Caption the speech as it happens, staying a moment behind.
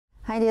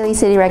Hi Daly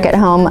City Rec at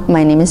home,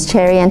 my name is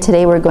Cherry and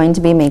today we're going to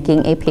be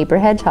making a paper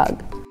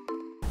hedgehog.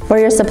 For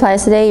your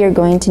supplies today, you're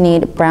going to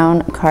need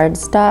brown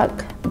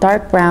cardstock,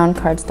 dark brown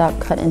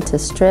cardstock cut into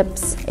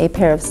strips, a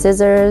pair of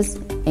scissors,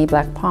 a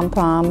black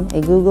pom-pom,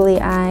 a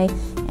googly eye,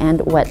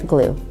 and wet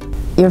glue.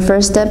 Your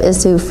first step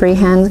is to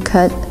freehand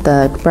cut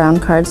the brown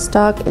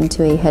cardstock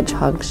into a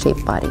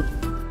hedgehog-shaped body.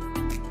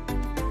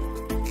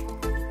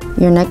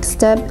 Your next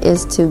step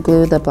is to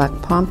glue the black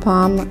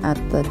pom-pom at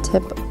the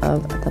tip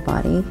of the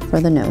body for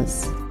the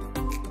nose.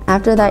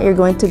 After that, you're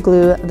going to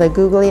glue the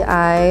googly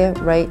eye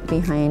right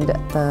behind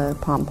the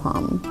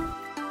pom-pom.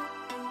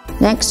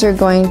 Next, you're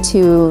going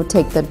to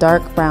take the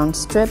dark brown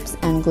strips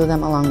and glue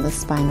them along the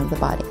spine of the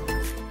body.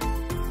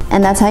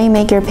 And that's how you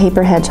make your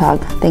paper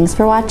hedgehog. Thanks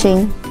for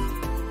watching.